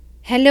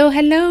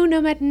Hello,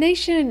 Nomad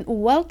Nation!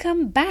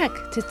 Welcome back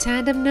to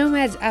Tandem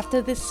Nomads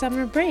after this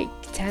summer break.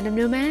 Tandem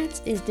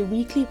Nomads is the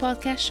weekly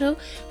podcast show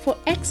for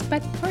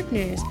expat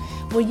partners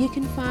where you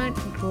can find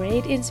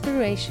great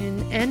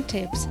inspiration and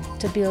tips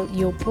to build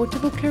your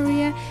portable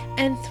career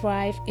and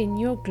thrive in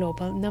your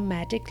global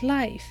nomadic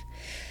life.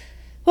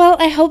 Well,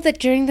 I hope that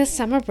during the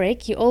summer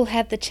break you all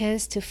had the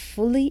chance to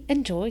fully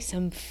enjoy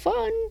some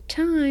fun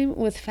time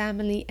with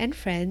family and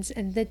friends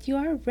and that you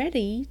are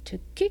ready to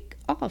kick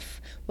off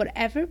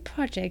whatever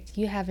project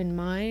you have in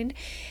mind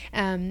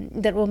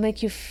that will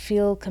make you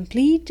feel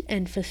complete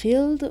and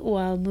fulfilled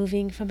while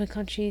moving from a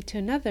country to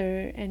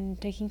another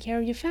and taking care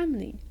of your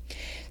family.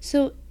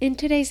 So in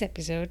today's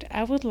episode,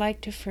 I would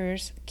like to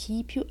first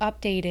keep you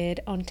updated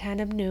on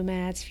Tandem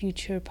Nomad's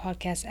future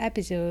podcast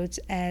episodes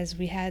as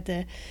we had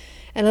a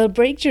little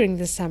break during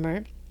the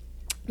summer.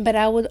 But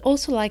I would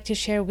also like to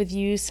share with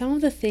you some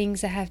of the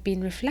things I have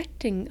been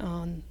reflecting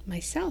on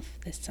myself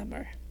this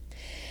summer.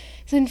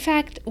 So in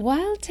fact,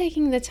 while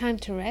taking the time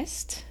to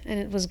rest, and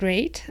it was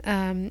great,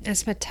 I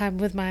spent time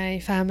with my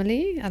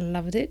family, I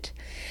loved it.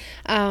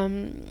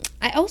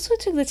 I also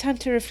took the time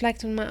to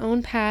reflect on my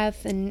own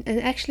path and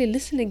actually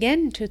listen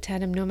again to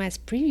Tandem Nomad's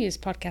previous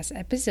podcast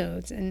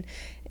episodes. And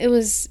it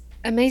was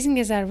amazing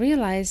as I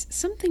realized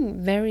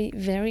something very,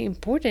 very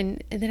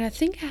important that I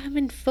think I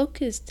haven't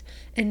focused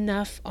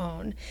enough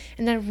on.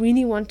 And I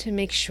really want to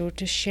make sure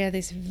to share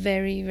this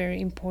very,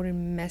 very important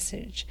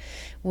message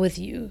with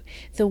you.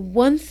 The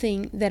one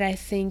thing that I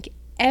think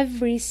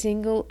every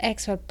single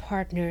expat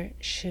partner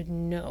should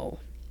know.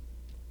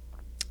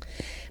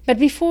 But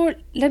before,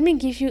 let me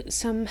give you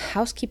some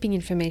housekeeping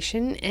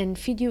information and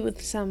feed you with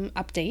some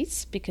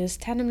updates because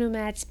Tandem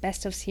Nomad's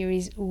Best of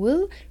Series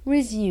will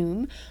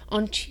resume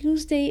on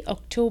Tuesday,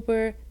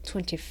 October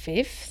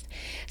 25th.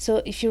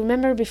 So if you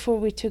remember before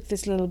we took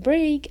this little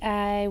break,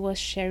 I was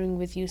sharing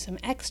with you some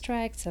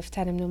extracts of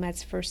Tandem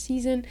Nomad's first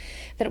season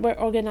that were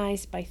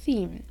organized by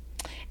theme.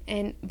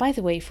 And by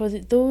the way, for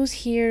those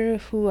here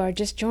who are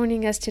just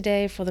joining us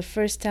today for the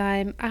first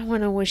time, I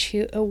want to wish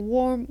you a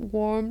warm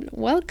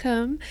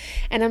welcome.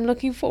 And I'm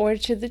looking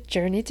forward to the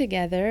journey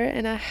together.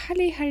 And I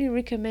highly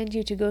recommend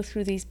you to go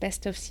through these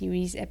best of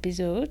series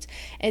episodes.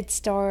 It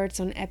starts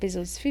on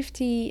episodes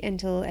 50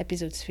 until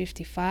episodes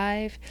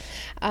 55.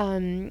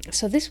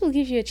 So this will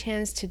give you a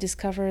chance to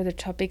discover the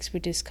topics we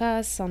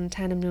discuss on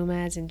Tandem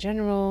Nomads in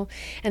general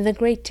and the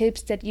great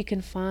tips that you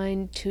can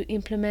find to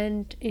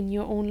implement in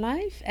your own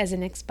life as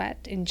an expat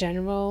in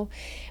general,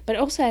 but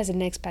also as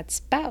an expat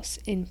spouse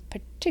in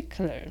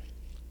particular.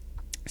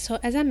 So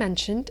as I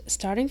mentioned,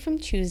 starting from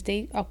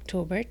Tuesday,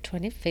 October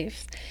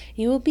 25th,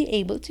 you will be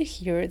able to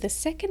hear the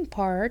second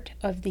part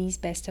of these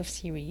best of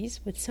series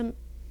with some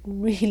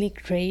really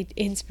great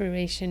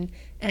inspiration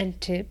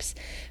and tips,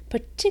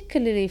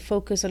 particularly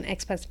focused on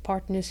expat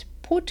partners'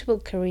 portable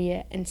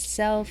career and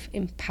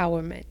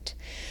self-empowerment,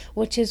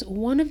 which is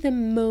one of the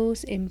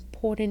most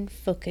important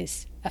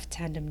focus of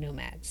Tandem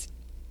Nomads.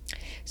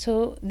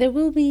 So there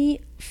will be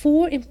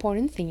 4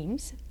 important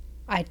themes: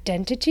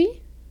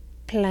 identity,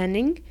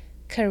 planning,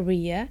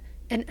 career,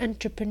 and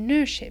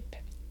entrepreneurship.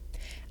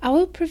 I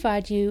will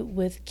provide you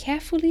with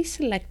carefully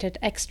selected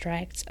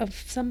extracts of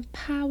some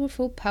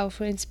powerful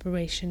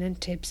inspiration and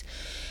tips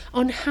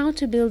on how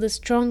to build a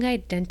strong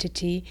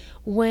identity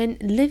when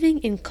living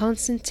in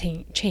constant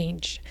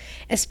change,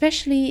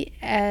 especially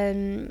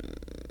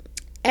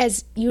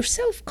as your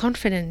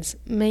self-confidence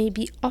may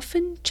be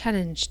often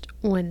challenged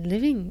when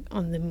living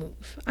on the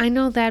move. I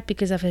know that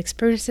because I've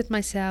experienced it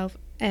myself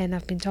and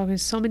I've been talking to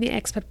so many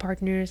expat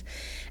partners,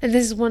 and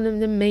this is one of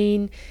the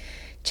main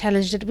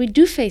challenges that we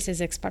do face as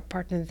expat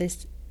partners,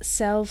 this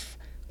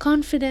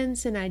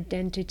self-confidence and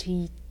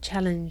identity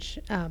challenge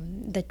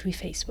that we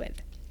face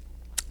with.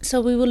 So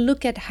we will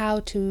look at how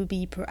to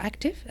be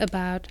proactive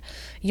about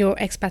your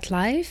expat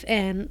life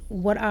and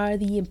what are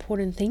the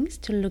important things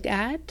to look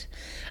at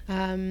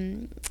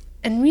and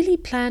really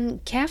plan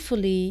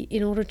carefully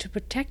in order to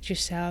protect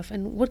yourself,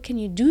 and what can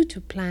you do to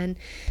plan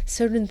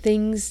certain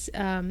things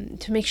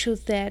to make sure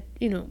that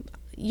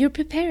you're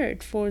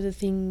prepared for the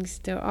things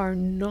that are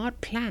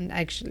not planned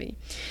actually.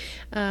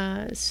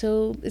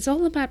 So it's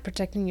all about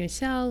protecting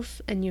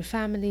yourself and your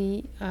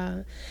family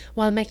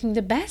while making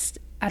the best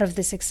out of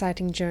this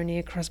exciting journey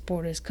across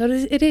borders,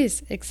 because it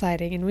is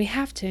exciting and we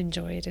have to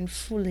enjoy it and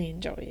fully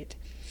enjoy it.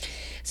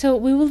 So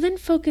we will then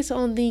focus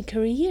on the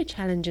career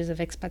challenges of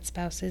expat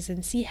spouses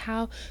and see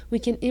how we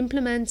can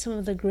implement some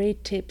of the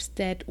great tips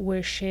that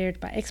were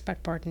shared by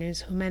expat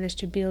partners who managed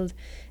to build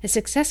a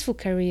successful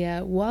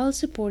career while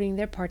supporting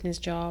their partner's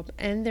job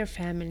and their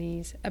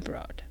families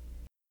abroad.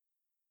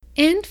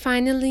 And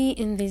finally,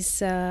 in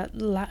this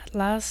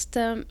last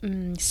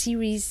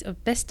series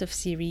of best of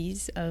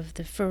series of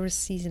the first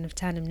season of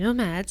Tandem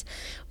Nomads,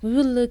 we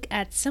will look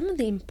at some of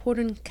the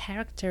important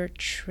character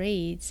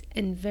traits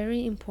and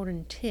very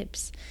important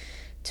tips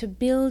to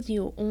build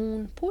your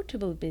own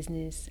portable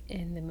business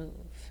in the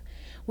move.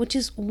 which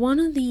is one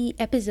of the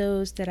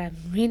episodes that I'm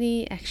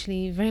really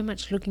actually very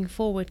much looking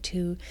forward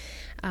to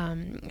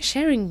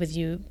sharing with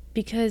you,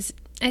 because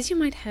as you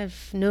might have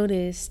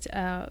noticed,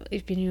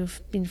 if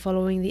you've been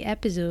following the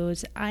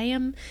episodes, I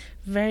am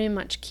very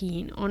much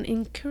keen on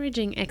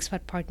encouraging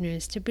expat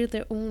partners to build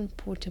their own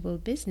portable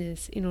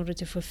business in order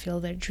to fulfill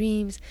their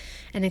dreams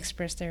and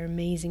express their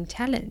amazing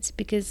talents,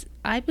 because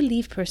I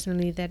believe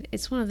personally that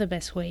it's one of the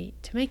best ways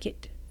to make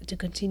it, to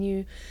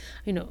continue,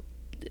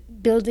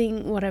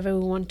 building whatever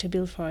we want to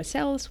build for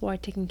ourselves while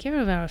taking care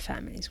of our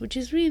families, which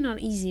is really not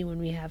easy when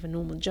we have a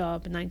normal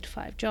job, a 9 to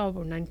 5 job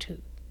or 9 to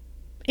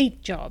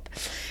 8 job.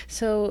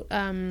 So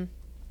I'm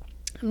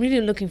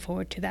really looking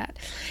forward to that.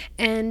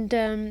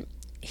 And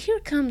here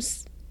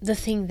comes the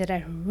thing that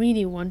I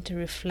really want to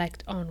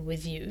reflect on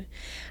with you.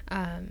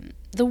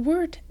 The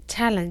word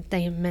talent that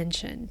you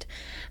mentioned.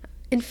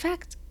 In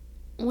fact,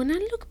 when I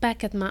look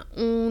back at my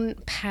own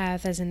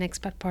path as an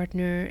expat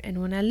partner, and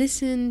when I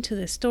listen to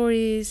the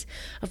stories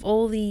of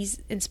all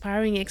these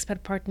inspiring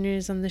expat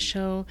partners on the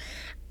show,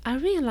 I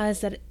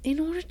realized that in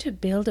order to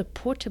build a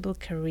portable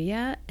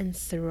career and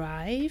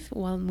thrive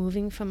while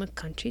moving from a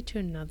country to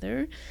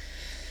another,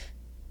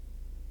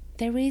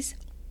 there is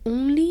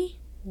only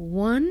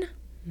one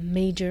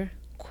major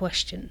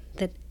question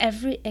that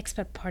every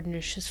expat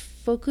partner should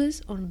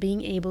focus on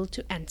being able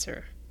to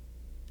answer.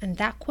 And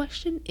that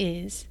question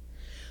is,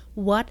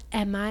 what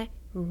am I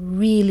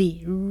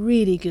really,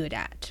 really good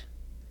at?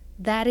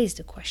 That is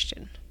the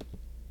question.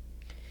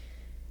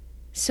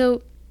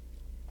 So,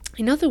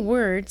 in other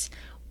words,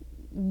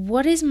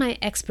 what is my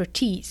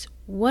expertise?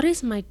 What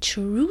is my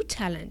true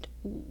talent?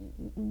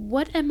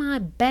 What am I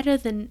better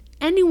than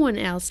anyone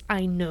else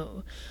I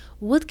know?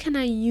 What can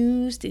I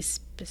use this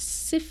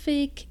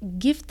specific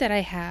gift that I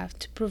have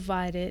to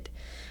provide it?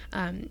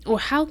 Or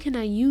how can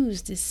I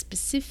use this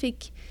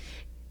specific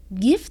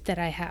gift that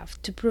I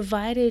have to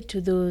provide it to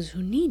those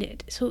who need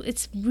it? So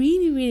it's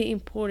really, really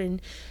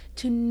important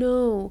to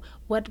know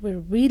what we're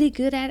really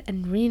good at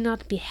and really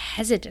not be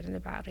hesitant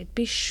about it.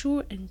 Be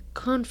sure and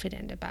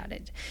confident about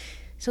it.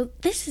 So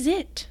this is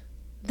it.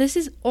 This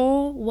is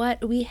all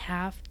what we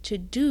have to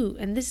do.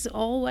 And this is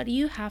all what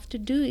you have to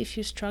do if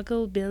you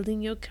struggle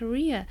building your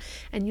career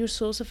and your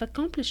source of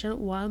accomplishment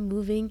while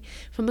moving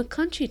from a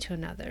country to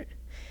another.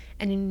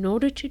 And in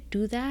order to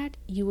do that,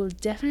 you will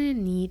definitely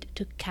need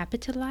to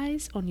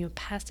capitalize on your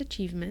past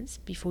achievements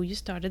before you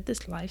started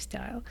this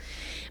lifestyle.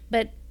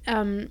 But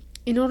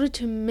in order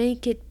to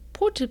make it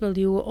portable,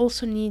 you will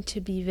also need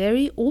to be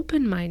very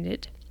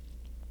open-minded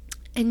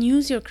and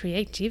use your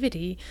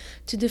creativity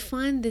to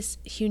define this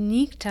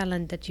unique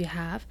talent that you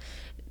have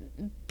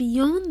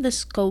beyond the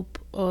scope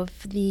of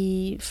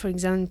the, for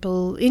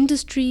example,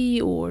 industry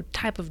or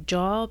type of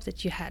job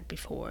that you had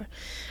before.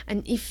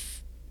 And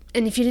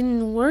if you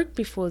didn't work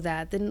before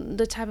that, then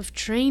the type of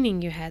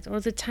training you had or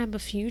the type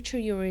of future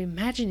you were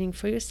imagining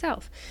for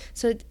yourself.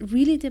 So it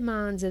really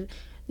demands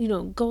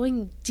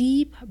going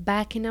deep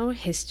back in our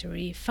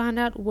history, find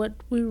out what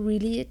we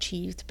really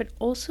achieved, but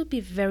also be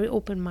very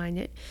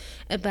open-minded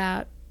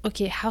about,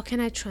 okay, how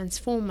can I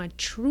transform my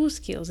true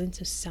skills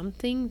into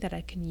something that I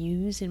can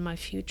use in my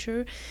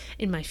future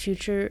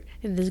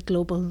in this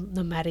global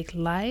nomadic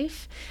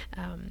life,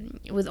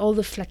 with all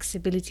the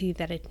flexibility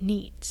that it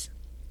needs.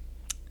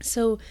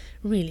 So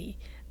really,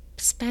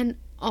 spend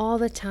all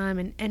the time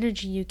and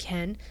energy you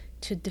can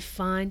to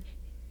define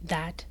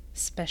that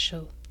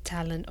special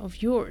talent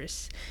of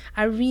yours.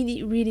 I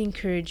really, really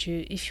encourage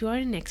you, if you are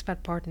an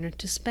expat partner,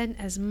 to spend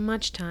as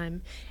much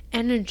time,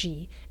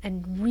 energy,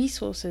 and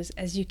resources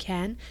as you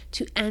can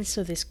to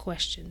answer this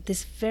question,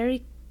 this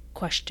very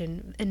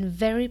question, and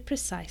very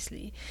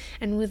precisely,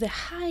 and with a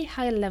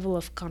high level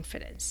of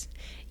confidence.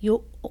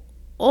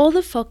 All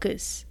the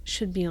focus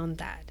should be on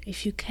that.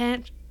 If you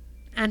can't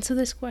answer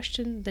this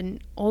question, then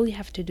all you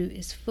have to do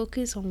is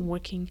focus on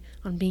working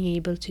on being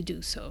able to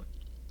do so.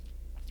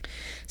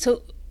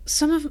 So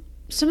some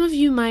of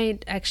you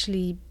might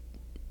actually,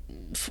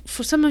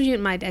 for some of you, it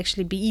might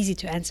actually be easy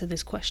to answer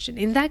this question.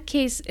 In that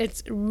case,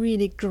 it's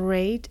really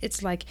great.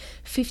 It's like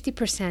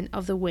 50%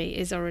 of the way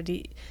is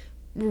already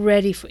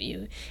ready for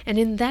you. And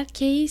in that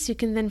case, you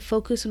can then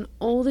focus on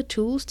all the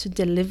tools to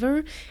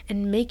deliver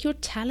and make your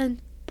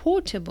talent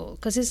portable,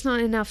 because it's not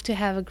enough to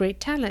have a great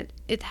talent.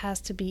 It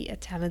has to be a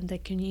talent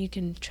that you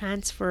can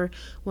transfer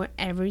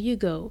wherever you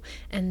go,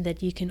 and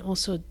that you can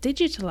also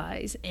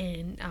digitalize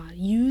and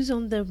use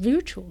on the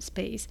virtual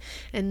space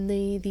and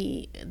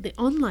the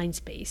online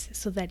space,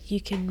 so that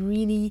you can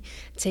really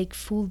take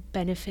full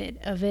benefit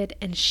of it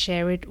and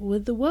share it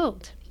with the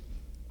world.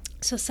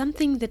 So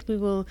something that we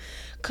will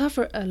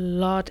cover a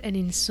lot and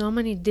in so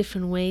many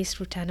different ways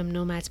through Tandem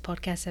Nomads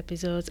podcast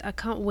episodes. I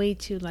can't wait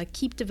to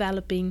keep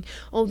developing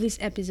all these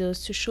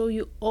episodes to show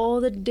you all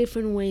the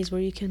different ways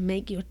where you can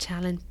make your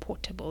talent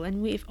portable.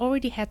 And we've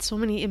already had so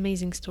many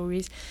amazing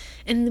stories,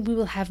 and we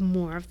will have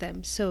more of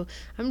them. So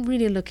I'm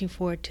really looking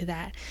forward to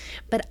that.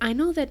 But I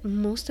know that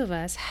most of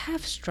us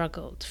have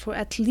struggled for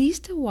at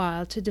least a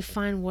while to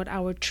define what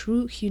our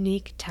true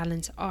unique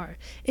talents are.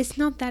 It's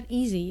not that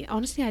easy.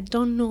 Honestly, I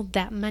don't know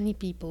that many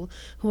many people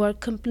who are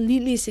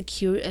completely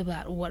secure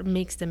about what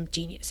makes them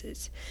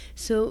geniuses.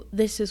 So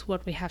this is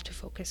what we have to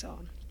focus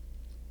on.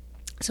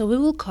 So we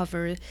will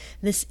cover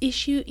this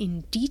issue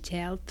in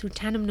detail through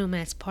Tandem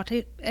Nomads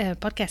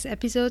podcast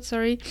episode,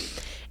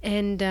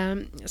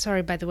 And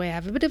sorry, by the way, I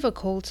have a bit of a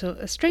cold, so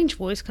a strange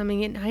voice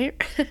coming in here.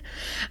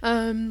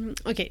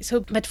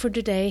 But for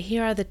today,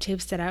 here are the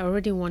tips that I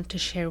already want to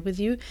share with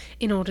you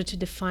in order to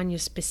define your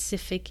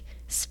specific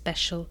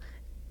special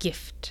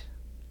gift.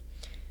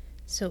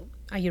 So,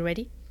 are you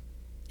ready?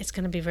 It's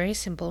going to be very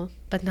simple,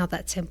 but not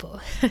that simple.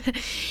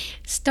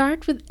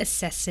 Start with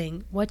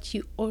assessing what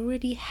you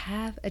already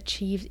have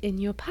achieved in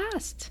your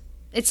past.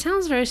 It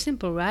sounds very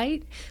simple,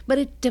 right? But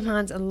it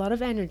demands a lot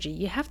of energy.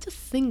 You have to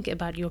think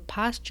about your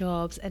past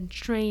jobs and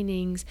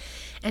trainings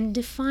and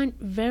define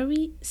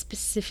very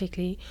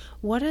specifically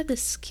what are the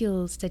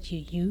skills that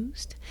you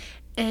used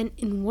and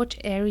in what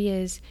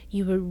areas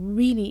you were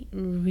really,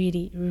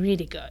 really,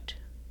 really good.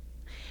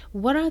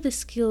 What are the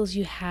skills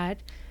you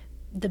had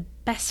the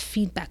best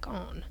feedback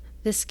on,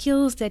 the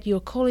skills that your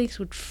colleagues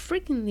would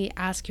frequently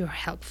ask your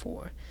help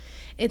for?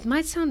 It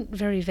might sound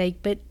very vague,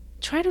 but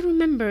try to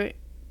remember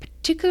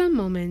particular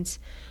moments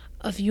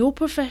of your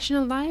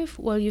professional life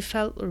where you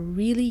felt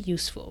really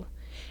useful.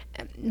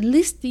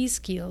 List these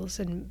skills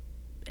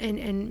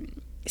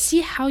and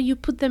see how you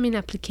put them in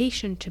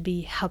application to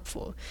be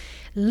helpful.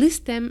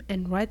 List them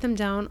and write them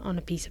down on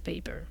a piece of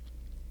paper.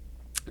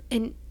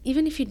 And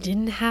even if you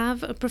didn't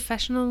have a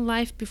professional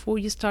life before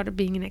you started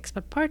being an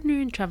expat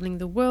partner and traveling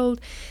the world,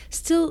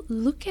 still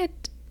look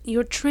at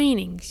your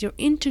trainings, your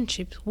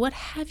internships. What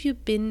have you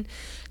been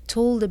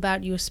told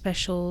about your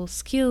special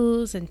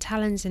skills and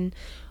talents, and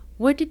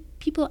where did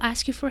people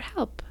ask you for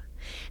help?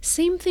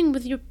 Same thing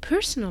with your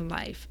personal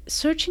life.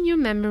 Search in your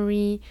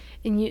memory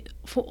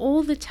for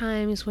all the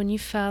times when you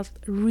felt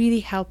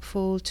really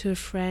helpful to a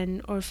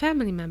friend or a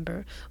family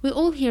member. We're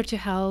all here to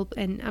help,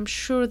 and I'm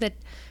sure that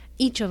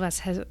each of us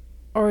has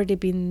already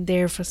been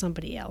there for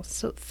somebody else.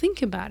 So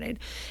think about it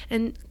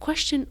and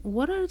question,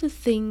 what are the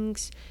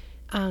things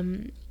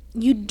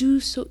you do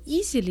so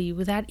easily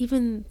without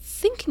even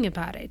thinking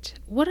about it?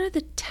 What are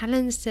the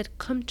talents that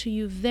come to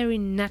you very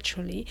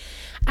naturally?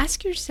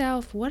 Ask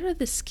yourself, what are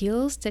the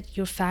skills that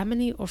your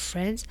family or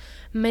friends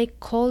may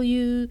call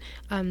you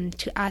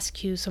to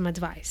ask you some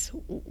advice?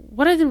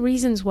 What are the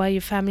reasons why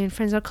your family and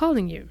friends are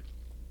calling you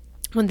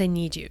when they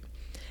need you?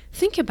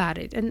 Think about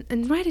it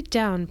and write it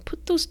down.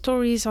 Put those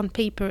stories on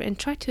paper and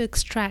try to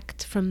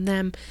extract from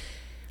them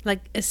like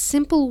a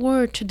simple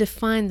word to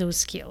define those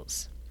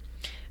skills.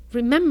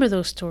 Remember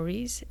those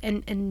stories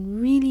and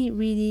really,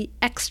 really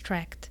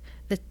extract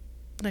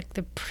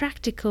the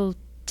practical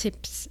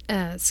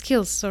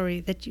skills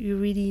that you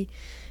really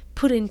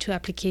put into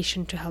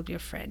application to help your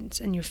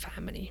friends and your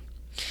family.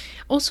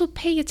 Also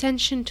pay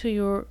attention to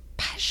your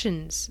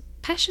passions.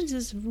 Passions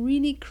is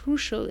really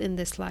crucial in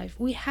this life.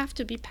 We have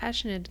to be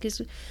passionate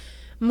because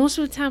most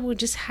of the time we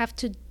just have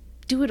to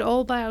do it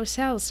all by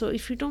ourselves. So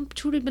if you don't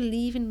truly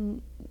believe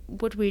in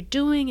what we're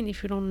doing, and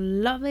if you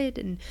don't love it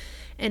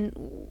and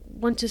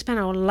want to spend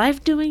our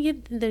life doing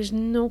it, there's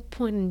no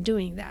point in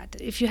doing that.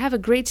 If you have a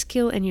great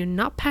skill and you're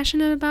not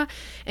passionate about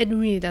it,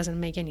 really doesn't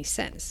make any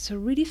sense. So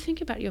really think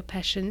about your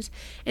passions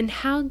and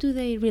how do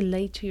they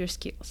relate to your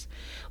skills.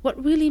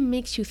 What really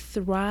makes you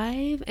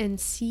thrive, and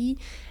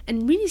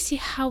really see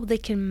how they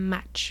can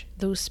match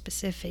those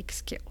specific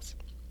skills.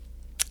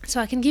 So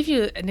I can give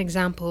you an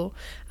example.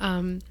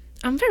 I'm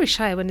very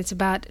shy when it's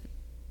about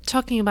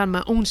talking about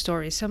my own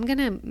story, so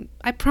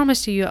I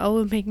promise you I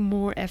will make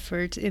more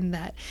effort in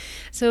that.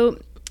 So,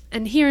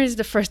 and here is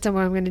the first time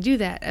where I'm going to do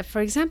that. For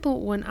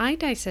example, when I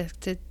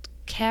dissected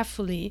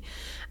carefully,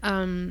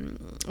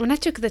 when I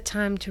took the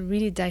time to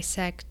really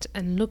dissect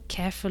and look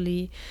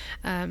carefully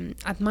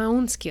at my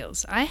own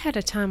skills, I had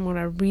a time when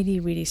I really,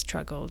 really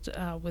struggled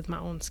with my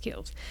own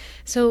skills.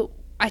 So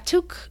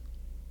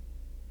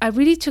I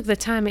really took the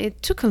time.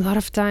 It took a lot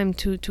of time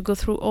to go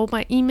through all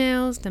my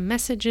emails, the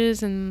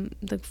messages, and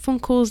the phone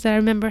calls that I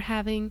remember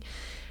having.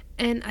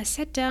 And I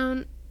sat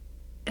down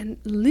and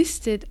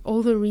listed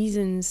all the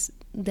reasons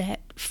that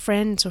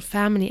friends or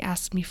family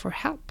asked me for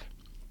help.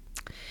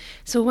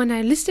 So when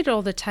I listed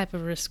all the type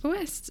of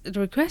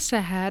requests I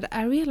had,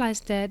 I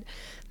realized that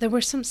there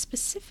were some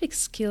specific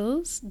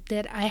skills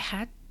that I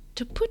had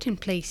to put in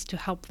place to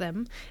help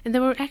them. And they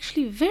were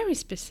actually very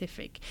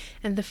specific.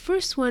 And the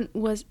first one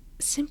was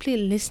simply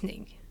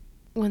listening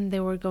when they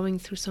were going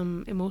through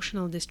some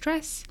emotional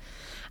distress.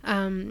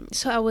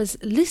 So I was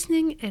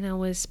listening and I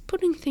was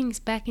putting things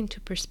back into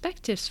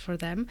perspectives for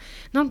them,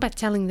 not by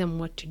telling them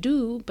what to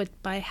do, but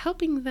by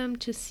helping them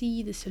to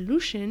see the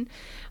solution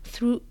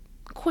through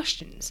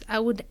questions. I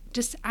would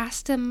just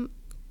ask them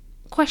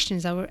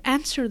questions. I would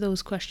answer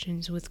those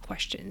questions with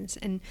questions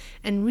and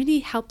really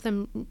help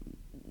them,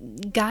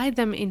 guide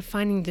them in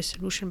finding the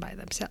solution by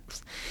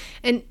themselves.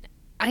 And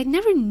I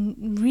never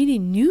really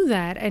knew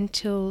that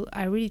until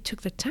I really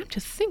took the time to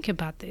think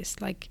about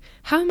this. Like,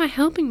 how am I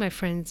helping my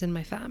friends and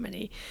my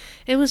family?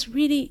 It was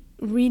really,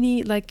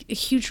 really like a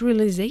huge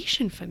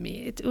realization for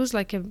me. It was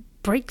like a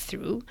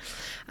breakthrough.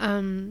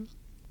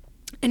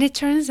 And it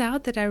turns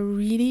out that I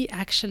really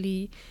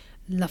actually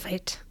love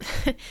it.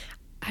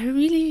 I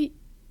really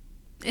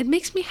It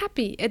makes me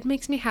happy. It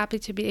makes me happy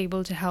to be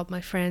able to help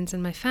my friends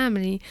and my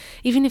family,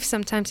 even if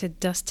sometimes it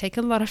does take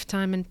a lot of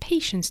time and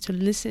patience to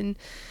listen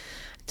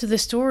to the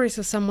stories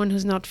of someone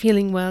who's not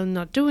feeling well,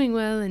 not doing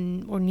well,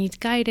 and or needs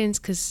guidance,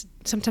 because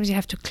sometimes you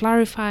have to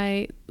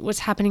clarify what's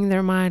happening in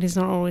their mind is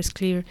not always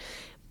clear.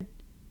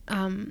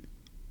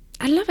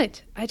 I love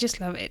it. I just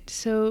love it.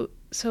 So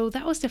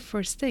that was the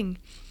first thing.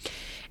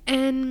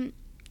 And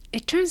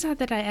it turns out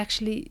that I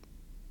actually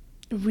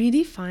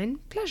really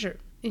find pleasure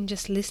in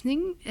just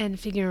listening and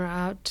figuring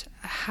out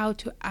how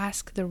to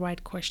ask the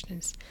right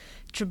questions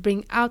to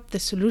bring out the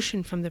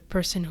solution from the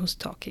person who's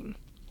talking.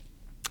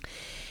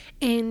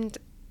 And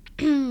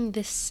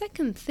the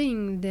second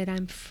thing that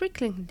I'm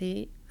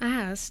frequently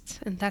asked,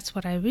 and that's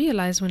what I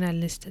realized when I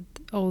listed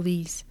all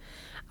these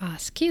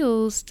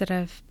skills that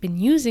I've been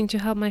using to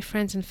help my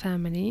friends and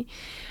family,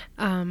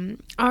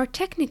 are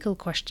technical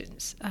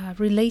questions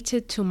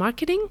related to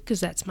marketing, because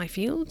that's my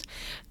field,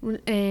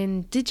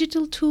 and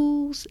digital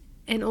tools,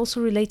 and also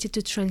related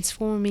to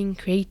transforming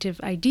creative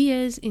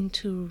ideas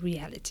into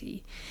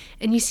reality.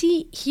 And you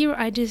see here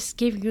I just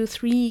gave you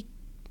 3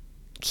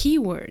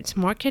 keywords: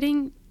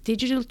 marketing,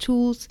 digital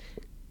tools,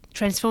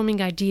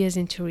 transforming ideas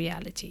into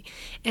reality.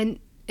 And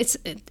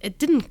it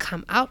didn't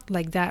come out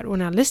like that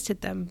when I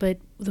listed them, but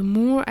the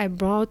more I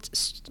brought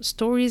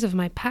stories of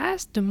my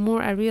past, the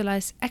more I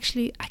realized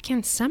actually I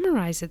can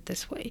summarize it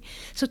this way.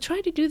 So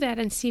try to do that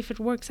and see if it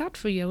works out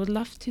for you. I would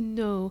love to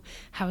know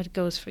how it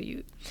goes for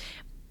you.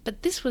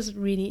 But this was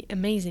really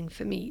amazing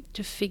for me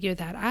to figure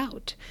that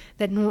out,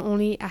 that not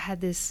only I had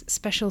this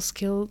special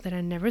skill that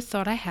I never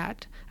thought I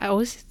had. I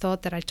always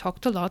thought that I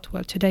talked a lot.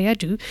 Well, today I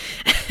do.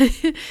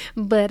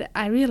 But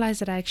I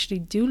realized that I actually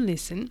do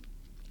listen.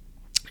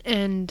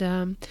 And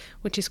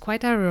which is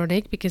quite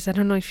ironic, because I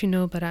don't know if you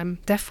know, but I'm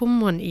deaf from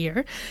one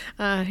ear.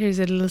 Here's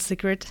a little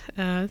secret,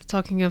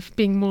 talking of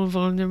being more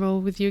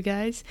vulnerable with you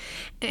guys.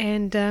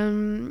 And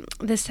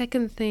the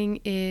second thing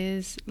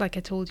is, like I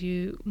told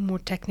you, more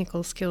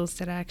technical skills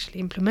that I actually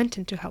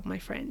implemented to help my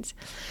friends.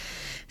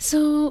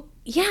 So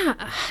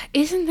yeah,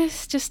 isn't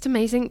this just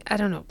amazing? I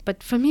don't know,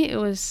 but for me it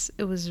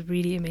was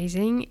really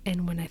amazing.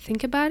 And when I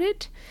think about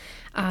it,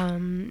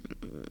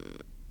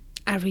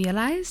 I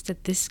realized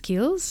that these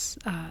skills,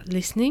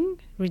 listening,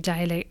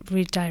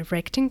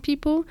 redirecting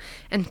people,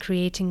 and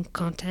creating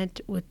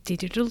content with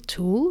digital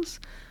tools,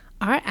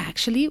 are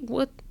actually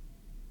what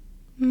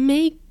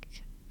make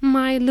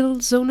my little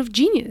zone of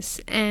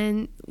genius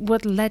and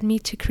what led me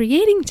to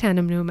creating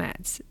Tandem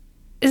Nomads.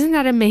 Isn't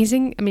that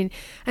amazing? I mean,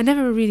 I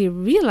never really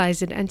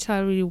realized it until I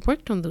really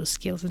worked on those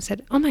skills and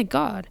said, oh my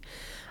God,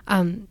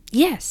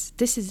 yes,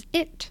 this is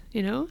it,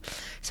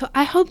 So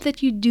I hope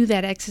that you do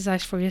that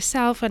exercise for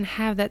yourself and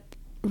have that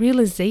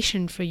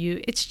realization for you.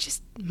 It's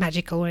just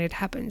magical when it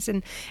happens,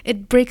 and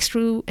it breaks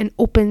through and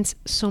opens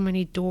so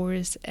many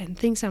doors, and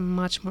things are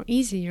much more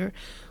easier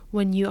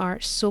when you are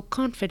so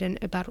confident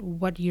about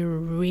what you're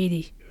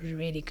really,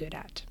 really good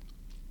at.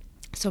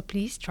 So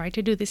please try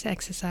to do this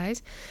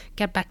exercise.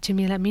 Get back to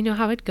me, let me know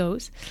how it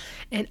goes,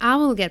 and I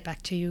will get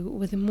back to you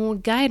with more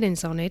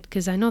guidance on it,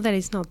 because I know that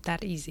it's not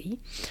that easy.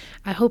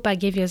 I hope I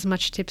gave you as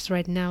much tips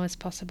right now as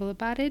possible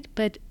about it,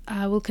 but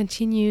I will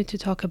continue to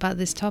talk about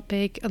this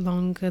topic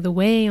along the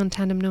way on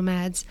Tandem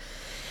Nomads.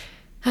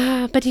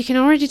 But you can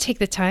already take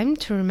the time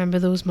to remember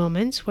those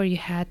moments where you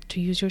had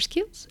to use your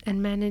skills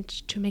and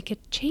manage to make a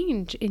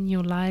change in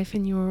your life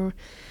and your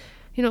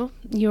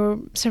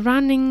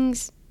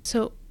surroundings.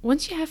 So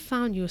once you have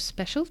found your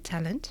special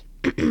talent,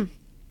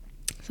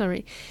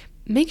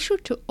 make sure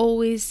to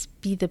always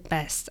be the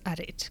best at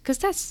it, because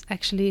that's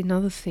actually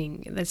another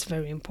thing that's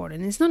very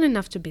important. It's not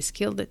enough to be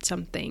skilled at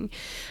something.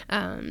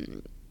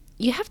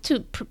 You have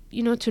to,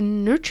 to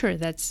nurture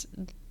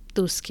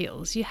those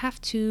skills. You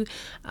have to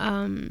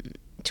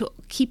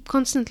keep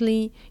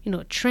constantly,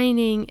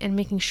 training and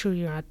making sure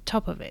you're at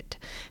top of it.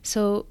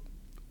 So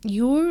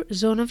your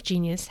zone of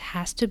genius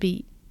has to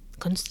be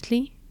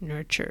constantly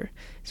nurture.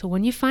 So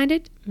when you find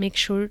it, make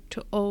sure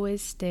to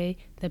always stay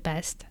the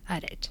best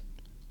at it.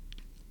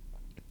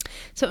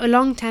 So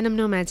along Tandem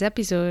Nomads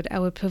episode, I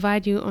will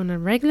provide you on a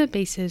regular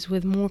basis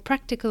with more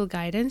practical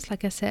guidance,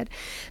 like I said,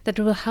 that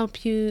will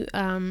help you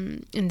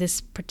in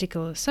this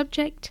particular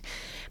subject.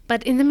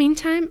 But in the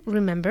meantime,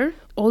 remember,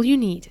 all you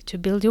need to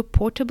build your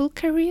portable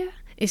career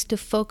is to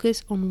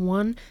focus on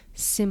one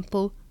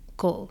simple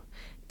goal.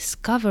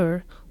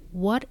 Discover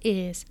what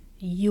is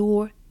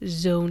your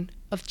zone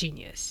of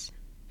genius.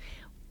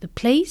 The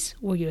place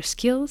where your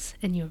skills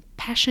and your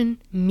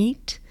passion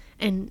meet,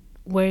 and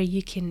where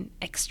you can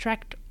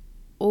extract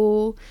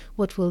all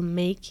what will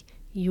make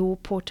your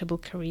portable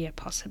career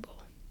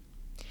possible.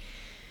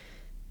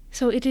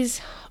 So it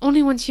is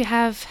only once you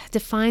have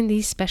defined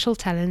these special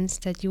talents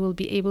that you will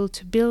be able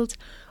to build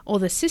all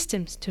the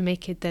systems to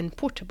make it then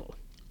portable.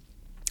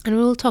 And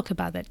we will talk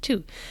about that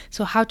too.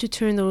 So how to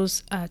turn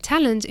those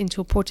talents into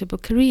a portable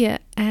career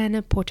and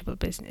a portable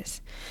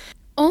business.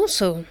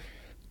 Also,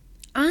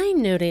 I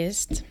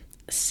noticed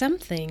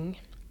something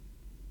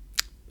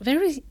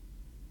very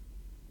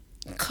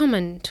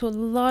common to a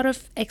lot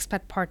of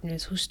expat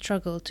partners who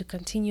struggle to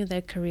continue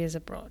their careers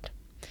abroad.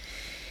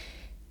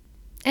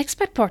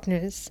 Expat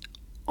partners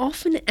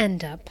often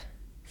end up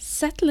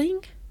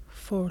settling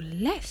for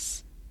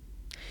less.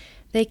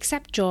 They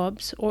accept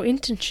jobs or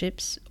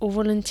internships or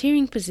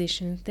volunteering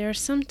positions that are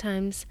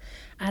sometimes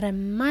at a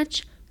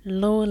much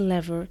lower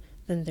level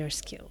than their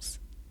skills.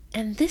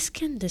 And this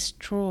can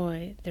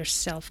destroy their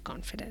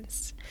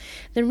self-confidence.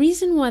 The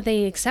reason why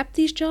they accept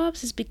these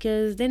jobs is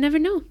because they never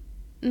know.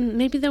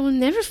 Maybe they will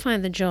never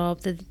find the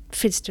job that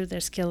fits to their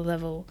skill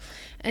level.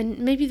 And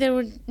maybe they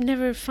will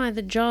never find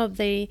the job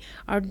they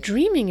are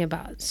dreaming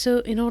about. So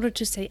in order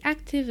to stay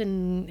active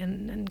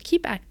and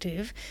keep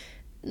active,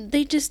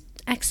 they just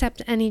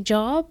accept any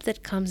job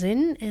that comes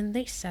in and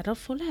they settle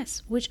for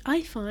less, which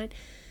I find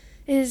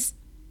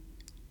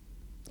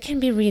can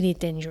be really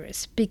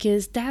dangerous,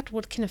 because that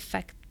what can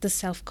affect the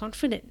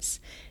self-confidence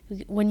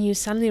when you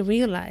suddenly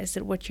realize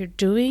that what you're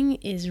doing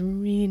is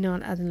really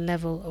not at the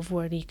level of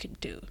what you could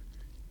do.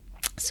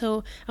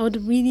 So I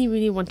would really,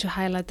 really want to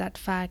highlight that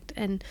fact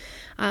and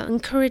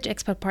encourage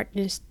expat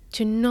partners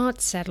to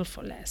not settle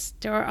for less.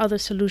 There are other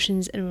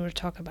solutions, and we will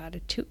talk about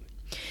it too.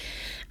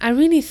 I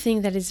really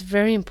think that it's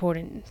very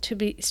important to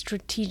be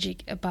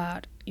strategic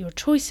about your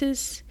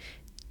choices.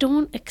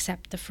 Don't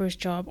accept the first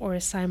job or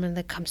assignment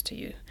that comes to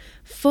you.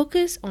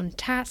 Focus on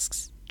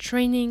tasks,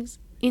 trainings,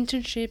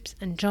 internships,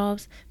 and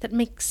jobs that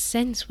make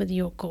sense with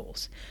your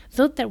goals.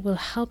 Those that will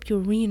help you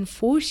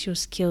reinforce your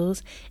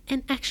skills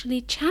and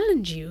actually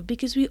challenge you,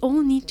 because we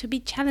all need to be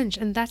challenged.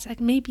 And that's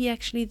maybe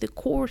actually the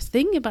core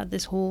thing about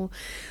this whole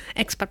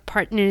expat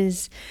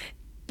partners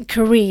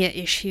career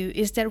issue,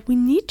 is that we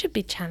need to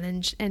be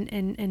challenged,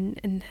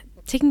 and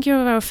taking care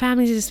of our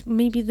families is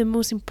maybe the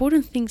most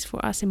important things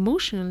for us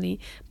emotionally,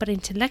 but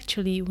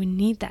intellectually we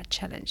need that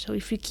challenge. So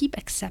if you keep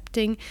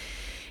accepting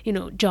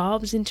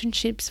jobs,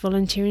 internships,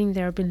 volunteering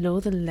that are below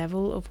the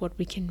level of what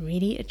we can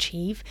really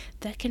achieve,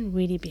 that can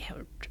really be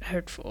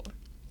hurtful.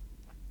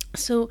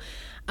 So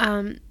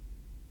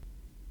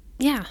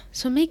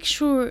so make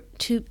sure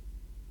to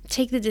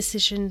take the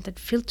decision that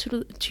fit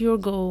to your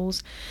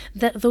goals,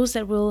 those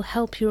that will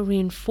help you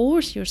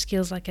reinforce your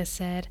skills, like I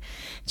said,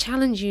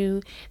 challenge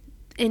you,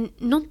 and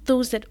not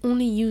those that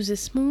only use a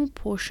small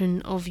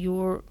portion of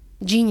your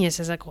genius,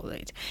 as I call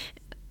it.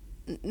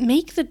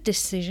 Make the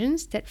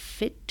decisions that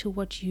fit to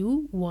what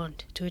you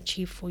want to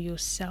achieve for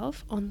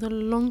yourself on the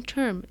long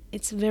term.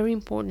 It's very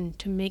important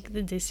to make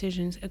the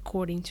decisions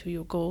according to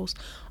your goals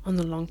on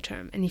the long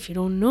term. And if you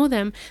don't know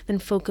them, then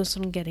focus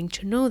on getting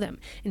to know them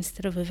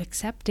instead of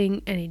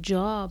accepting any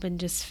job and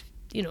just,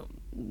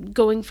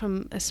 going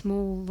from a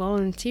small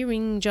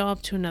volunteering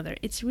job to another.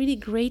 It's really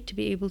great to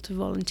be able to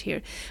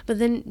volunteer, but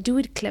then do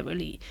it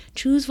cleverly.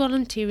 Choose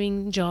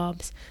volunteering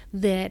jobs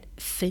that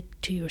fit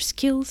to your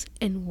skills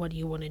and what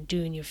you want to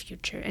do in your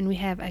future. And we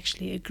have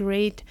actually a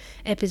great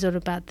episode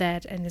about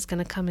that, and it's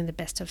going to come in the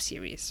best of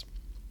series.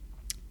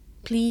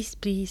 Please,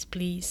 please,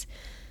 please,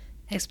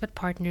 expat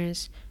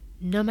partners,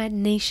 Nomad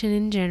Nation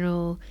in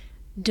general,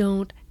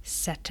 don't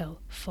settle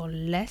for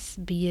less,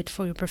 be it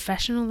for your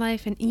professional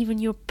life and even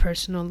your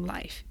personal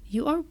life.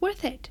 You are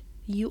worth it.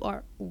 You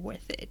are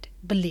worth it.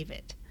 Believe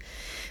it.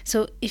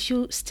 So if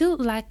you still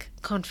lack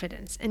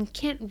confidence and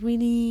can't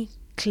really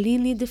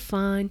clearly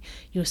define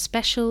your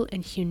special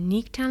and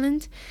unique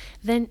talent,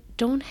 then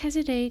don't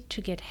hesitate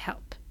to get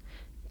help.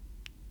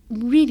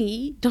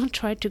 Really, don't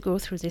try to go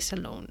through this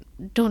alone.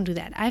 Don't do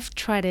that. I've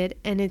tried it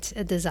and it's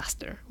a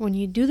disaster. When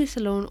you do this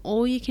alone,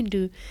 all you can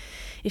do,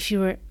 if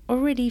you're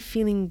already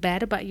feeling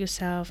bad about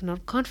yourself,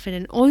 not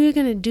confident, all you're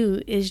going to do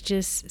is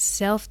just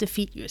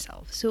self-defeat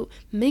yourself. So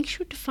make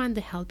sure to find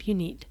the help you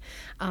need,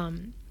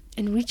 and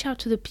reach out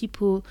to the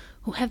people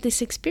who have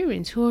this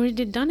experience, who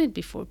already done it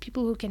before,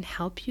 people who can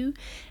help you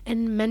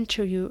and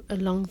mentor you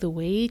along the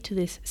way to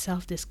this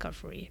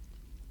self-discovery.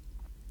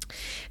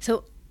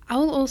 So I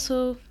will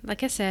also,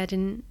 like I said,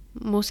 in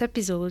most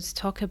episodes,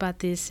 talk about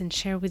this and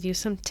share with you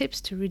some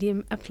tips to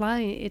really apply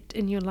it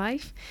in your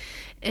life.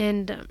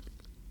 And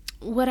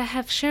what I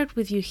have shared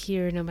with you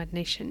here in Nomad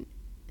Nation,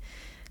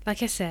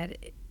 like I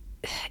said,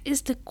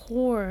 is the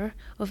core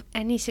of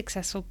any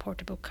successful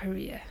portable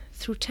career.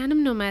 Through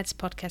Tandem Nomads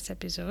podcast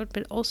episode,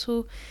 but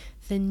also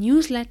the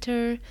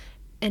newsletter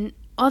and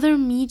other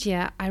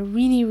media, I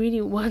really,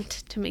 really want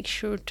to make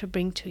sure to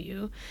bring to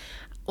you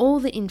all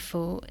the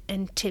info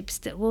and tips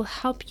that will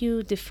help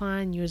you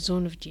define your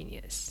zone of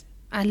genius.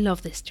 I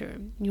love this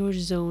term, your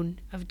zone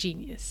of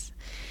genius.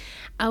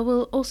 I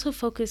will also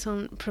focus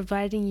on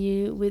providing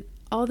you with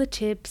all the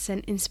tips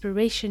and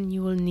inspiration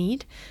you will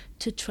need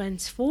to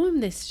transform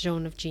this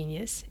zone of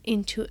genius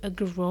into a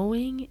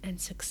growing and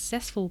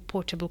successful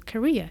portable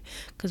career.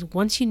 Because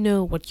once you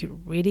know what you're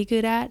really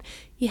good at,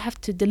 you have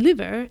to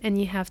deliver and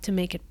you have to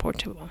make it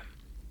portable.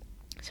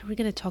 So we're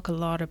going to talk a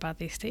lot about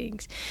these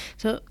things.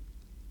 So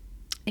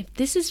if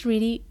this is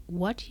really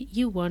what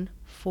you want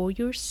for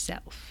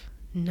yourself,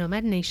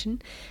 Nomad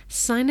Nation,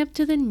 sign up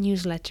to the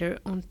newsletter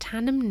on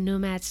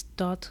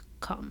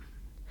tandemnomads.com.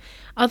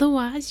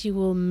 Otherwise, you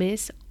will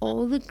miss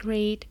all the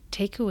great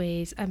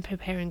takeaways I'm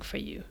preparing for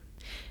you.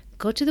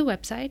 Go to the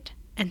website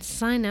and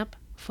sign up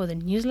for the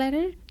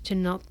newsletter to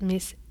not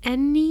miss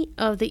any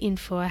of the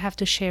info I have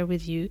to share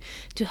with you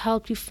to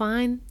help you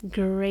find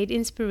great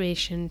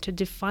inspiration to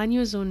define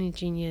your zone of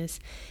genius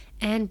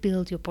and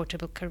build your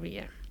portable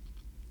career.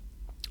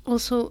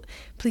 Also,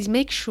 please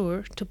make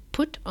sure to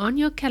put on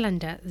your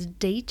calendar the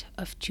date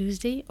of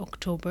Tuesday,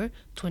 October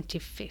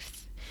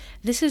 25th.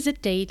 This is the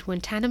date when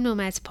Tandem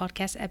Nomads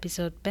podcast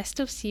episode Best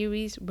of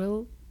Series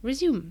will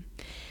resume.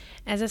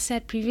 As I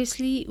said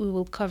previously, we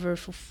will cover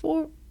for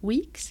 4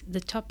 weeks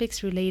the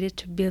topics related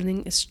to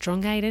building a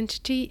strong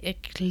identity, a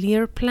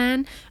clear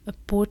plan, a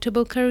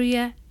portable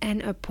career,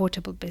 and a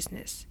portable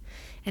business.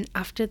 And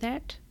after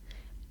that,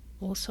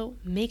 also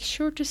make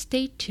sure to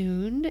stay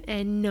tuned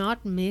and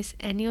not miss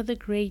any of the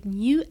great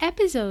new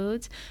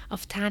episodes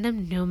of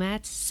Tandem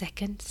Nomads'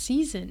 second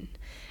season.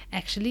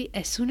 Actually,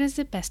 as soon as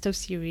the Best of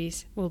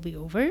series will be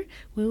over,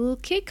 we will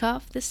kick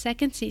off the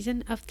second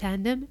season of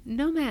Tandem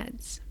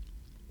Nomads.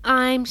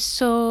 I'm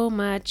so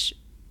much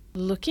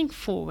looking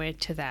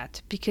forward to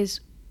that because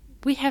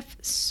we have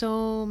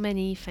so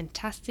many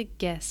fantastic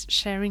guests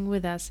sharing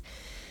with us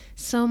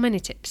so many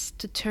tips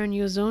to turn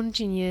your zone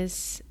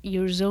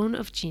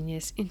of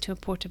genius into a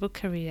portable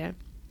career.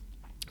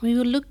 We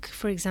will look,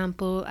 for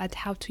example, at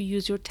how to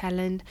use your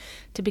talent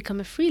to become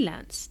a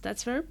freelance.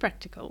 That's very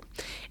practical.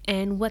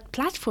 And what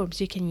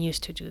platforms you can use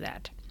to do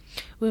that.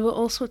 We will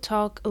also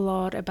talk a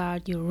lot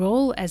about your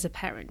role as a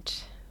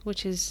parent,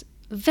 which is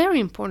very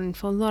important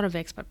for a lot of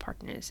expat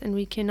partners, and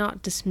we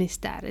cannot dismiss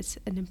that. It's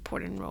an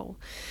important role.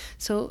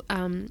 So,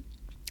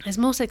 as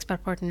most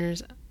expat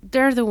partners,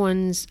 they're the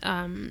ones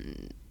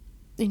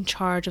in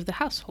charge of the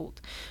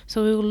household.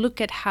 So we will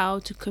look at how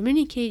to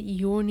communicate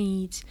your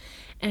needs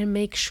and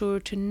make sure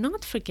to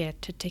not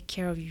forget to take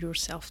care of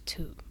yourself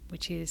too,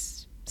 which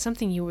is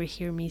something you will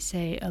hear me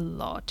say a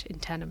lot in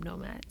Tandem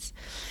Nomads.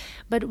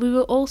 But we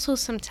will also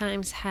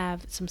sometimes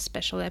have some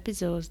special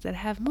episodes that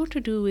have more to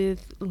do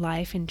with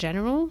life in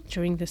general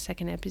during the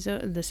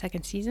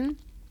second season.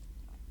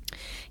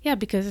 Yeah,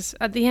 because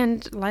at the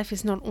end, life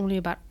is not only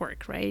about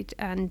work, right?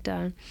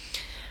 And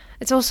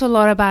it's also a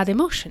lot about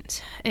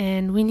emotions,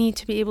 and we need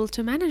to be able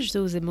to manage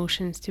those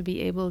emotions to be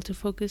able to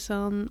focus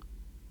on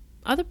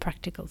other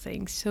practical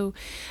things. So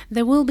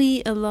there will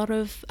be a lot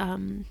of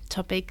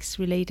topics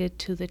related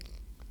to the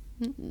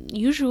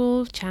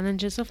usual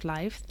challenges of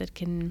life that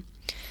can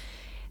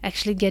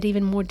actually get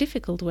even more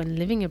difficult when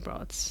living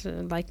abroad,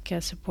 like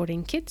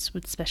supporting kids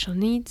with special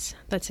needs.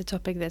 That's a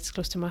topic that's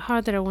close to my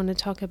heart that I want to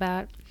talk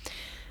about.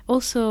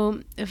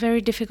 Also, a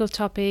very difficult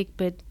topic,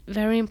 but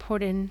very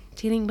important,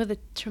 dealing with the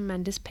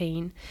tremendous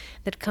pain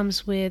that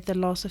comes with the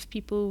loss of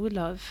people we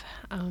love.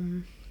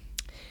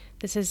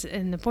 This is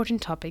an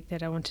important topic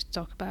that I want to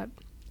talk about.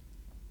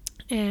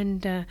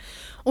 And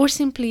or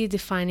simply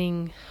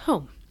defining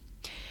home.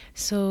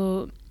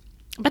 So,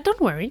 but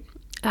don't worry.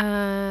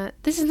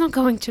 This is not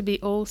going to be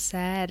all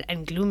sad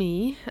and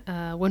gloomy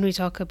when we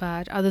talk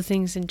about other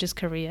things than just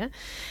career,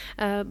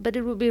 but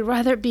it will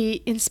rather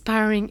be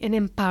inspiring and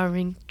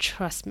empowering.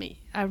 Trust me,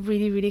 I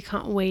really, really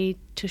can't wait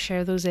to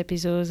share those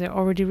episodes. They're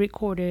already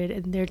recorded,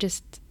 and they're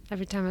just,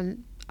 every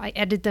time I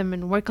edit them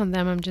and work on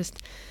them, I'm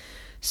just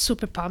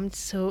super pumped.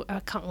 So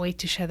I can't wait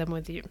to share them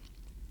with you.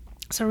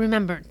 So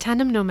remember,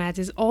 Tandem Nomads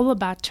is all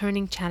about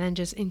turning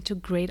challenges into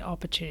great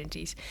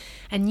opportunities.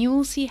 And you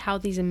will see how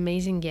these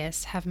amazing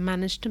guests have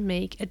managed to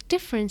make a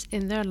difference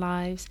in their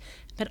lives,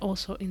 but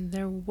also in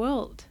their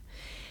world.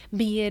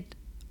 Be it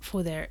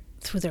through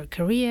their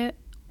career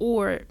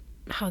or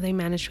how they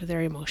manage with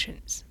their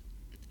emotions.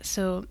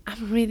 So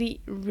I'm really,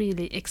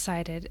 really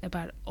excited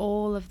about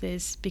all of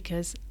this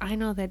because I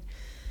know that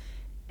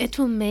it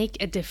will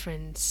make a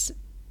difference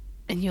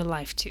in your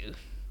life too.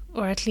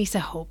 Or at least I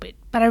hope it.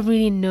 But I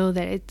really know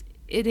that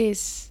it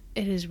is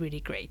really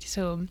great.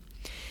 So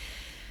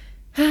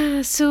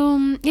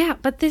yeah,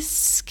 but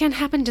this can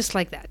happen just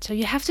like that. So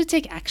you have to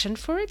take action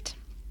for it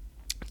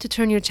to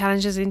turn your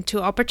challenges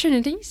into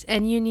opportunities,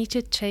 and you need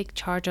to take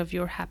charge of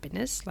your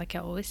happiness, like I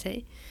always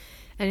say,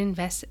 and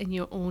invest in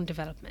your own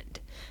development.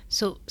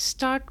 So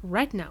start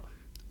right now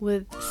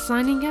with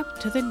signing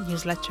up to the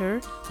newsletter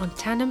on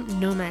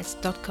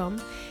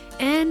tandemnomads.com.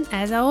 And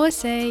as I always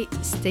say,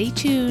 stay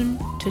tuned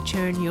to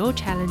turn your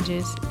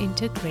challenges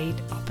into great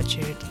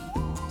opportunity.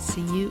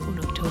 See you on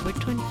October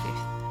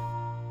 25th.